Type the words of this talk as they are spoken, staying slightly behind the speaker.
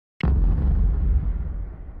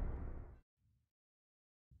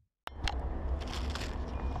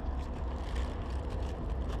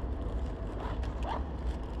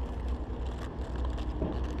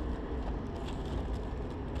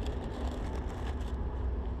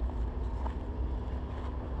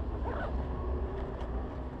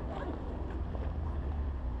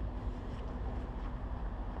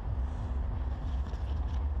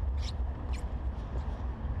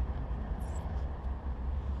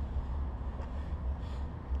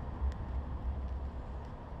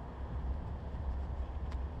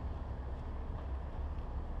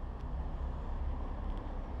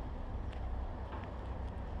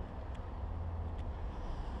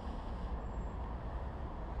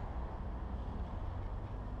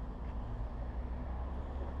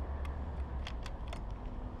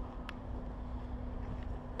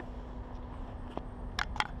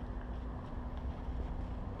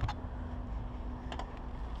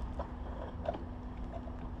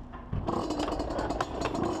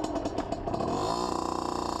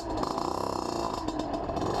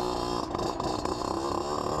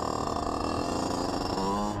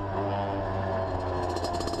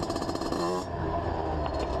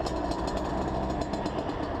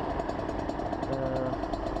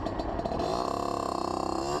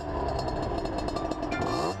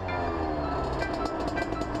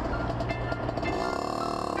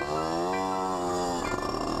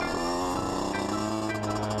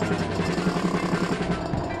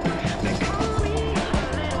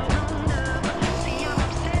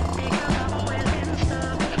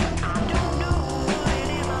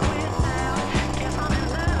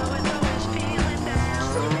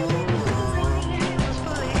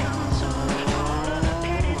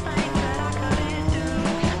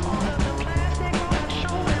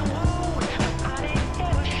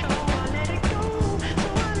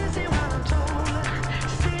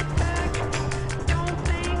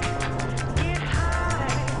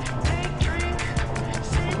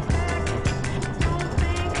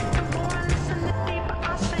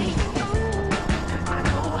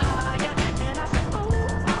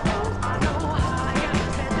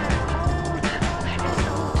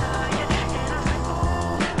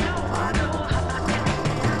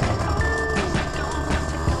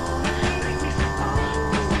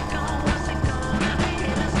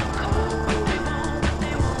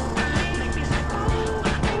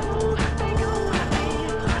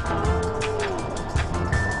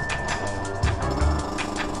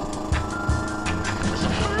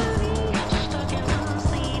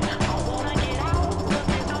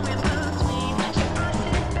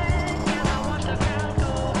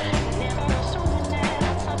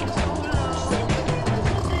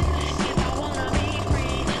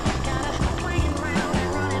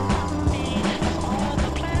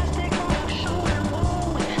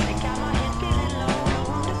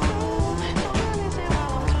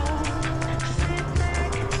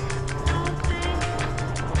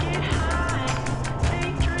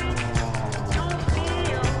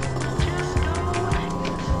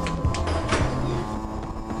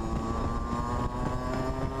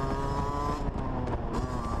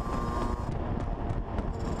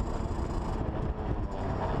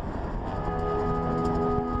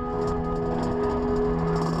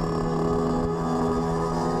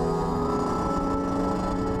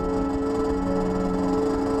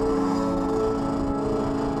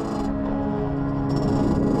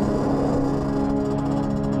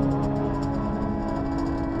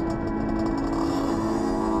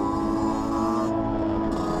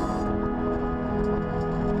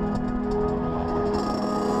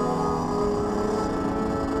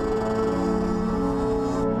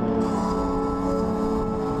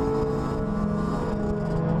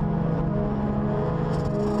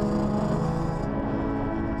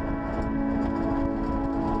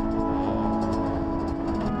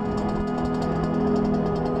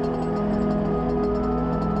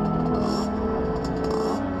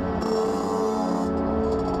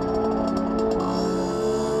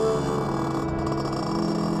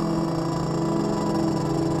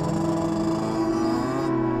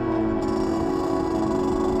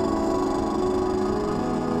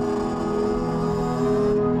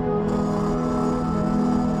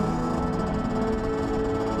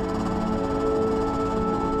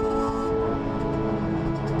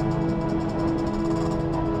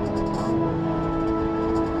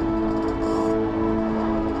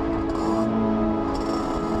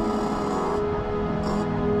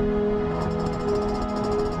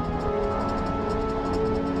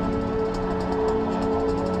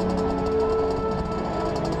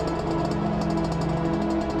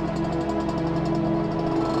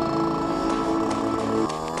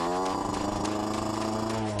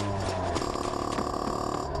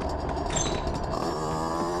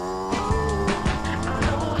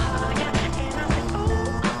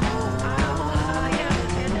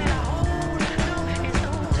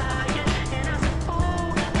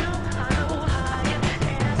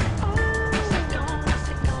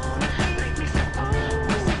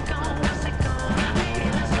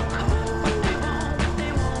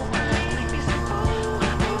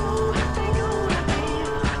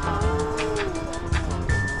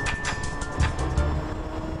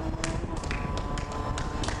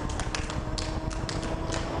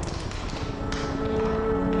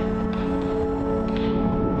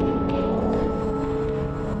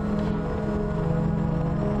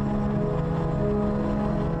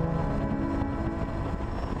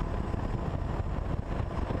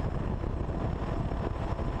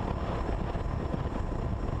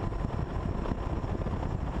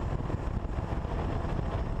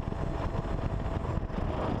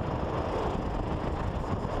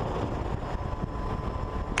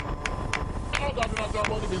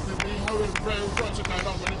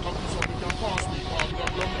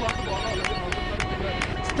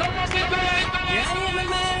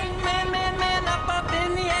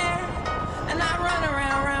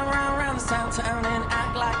Downtown and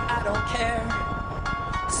act like I don't care.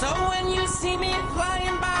 So when you see me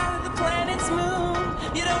flying by the planet's moon,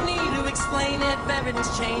 You don't need to explain it,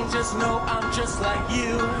 everything's changed, just know I'm just like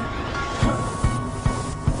you.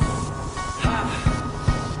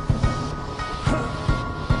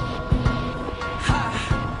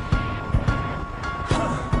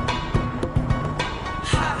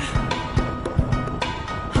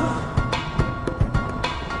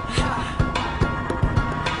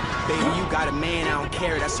 Got a man, I don't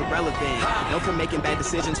care, that's irrelevant. Known for making bad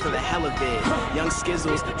decisions for the hell of it. Young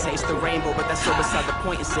skizzles, taste the rainbow, but that's so beside the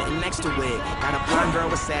point and sitting next to it. Got a blonde girl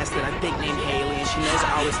with sass that I think named Haley, and she knows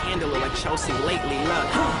I always handle her like Chelsea lately. Look,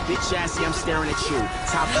 bitch assy, I'm staring at you.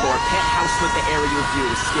 Top floor, penthouse with the aerial view.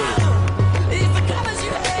 Skid. These the colors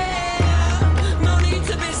you have, no need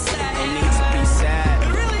to be sad. No need to be sad.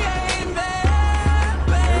 It really ain't bad,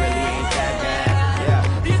 bad. It really ain't that bad, yeah.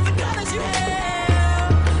 These the colors you have.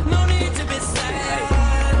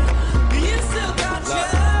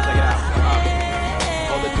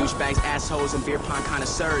 Douchebags, assholes, and beer pong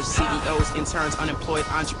connoisseurs, CEOs, interns, unemployed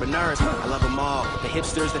entrepreneurs. I love them all. The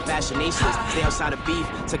hipsters, the fashionistas, stay outside of beef,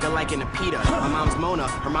 took a liking to Peter. My mom's Mona,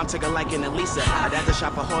 her mom took a liking to Lisa. My dad's a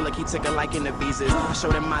shopaholic, he took a liking to visas. I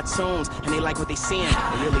showed them my tunes, and they like what they seeing.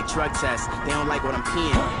 They really drug test, they don't like what I'm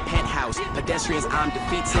peeing. Penthouse, pedestrians I'm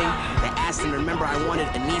defeating. They asked and remember I wanted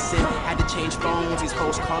a Nissan. Had to change phones, these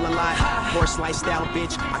hoes call a lot. Horse lifestyle,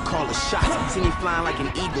 bitch, I call a shot. See me flying like an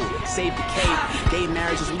eagle, save the cave. Gay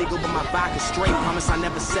marriage is legal, but my vodka's straight. Promise I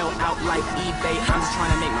never sell out like eBay. I'm just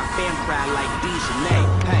trying to make my fam cry like Dijonay.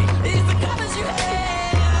 Hey, these the colors you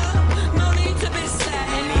have. No need to be sad.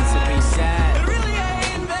 No need to be sad. It really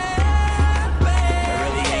ain't that bad. It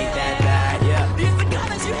really ain't that bad, yeah. These the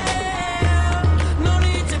colors you have. No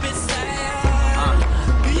need to be sad.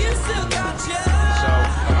 You still got your. So,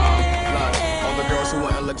 look, all the girls who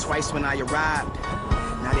wouldn't look twice when I arrived.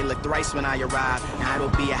 Now they look thrice when I arrive. Now it'll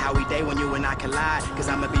be a Howie day when you and I collide. Cause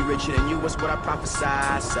I'ma be richer than you, was what I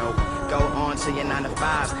prophesied. So go on to your 9 to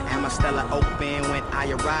 5s. And my Stella open when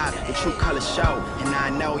I arrive. The true colors show. And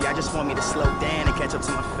I know y'all just want me to slow down and catch up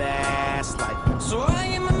to my fast life. So I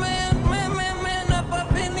am a man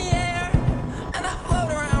up in the air. And I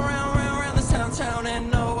float around this town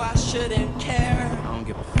and know I shouldn't care. I don't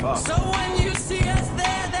give a fuck. So when you see us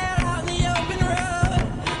there out in the open road,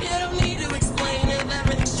 you don't need to explain it,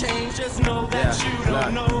 everything's changed, just know that you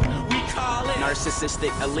don't know, we call it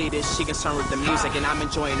narcissistic elitist, she concerned with the music and I'm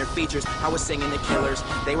enjoying her features. I was singing the Killers,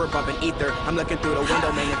 they were bumping ether. I'm looking through the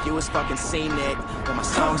window, man, if you was fucking scenic. But my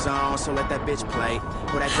song's on, so let that bitch play.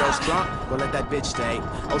 Well, that girl's drunk, well, let that bitch stay.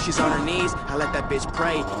 Oh, she's on her knees, I let that bitch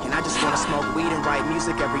pray. And I just wanna smoke weed and write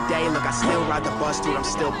music every day. Look, I still ride the bus, dude, I'm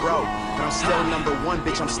still broke. But I'm still #1,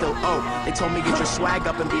 bitch, I'm still O. They told me get your swag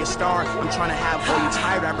up and be a star. I'm trying to have all you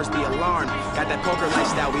Thai rappers be alarmed. Got that poker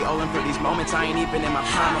lifestyle, we all in for these moments. I ain't even in my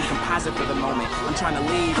prime, I'm composite for the moment. I'm trying to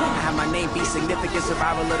leave, I have my name be significant.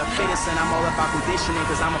 Survival of the fittest, and I'm all about conditioning,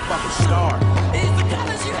 cause I'm a fucking star. It's the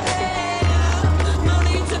colors you have, no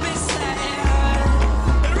need to be sad.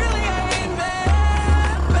 It really ain't that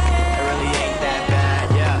bad. It really ain't that bad,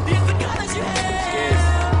 yeah. It's the colors you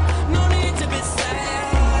have, no need to be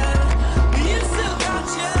sad. You still got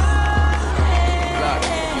your head. Look,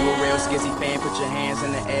 you a real skizzy fan, put your hands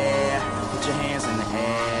in the air. Put your hands in the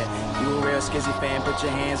air. You a real skizzy fan, put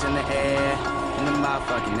your hands in the air. In the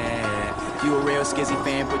motherfucking air. You a real skizzy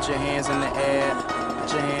fan, put your hands in the air.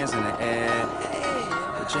 Put your hands in the air.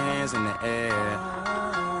 Put your hands in the air.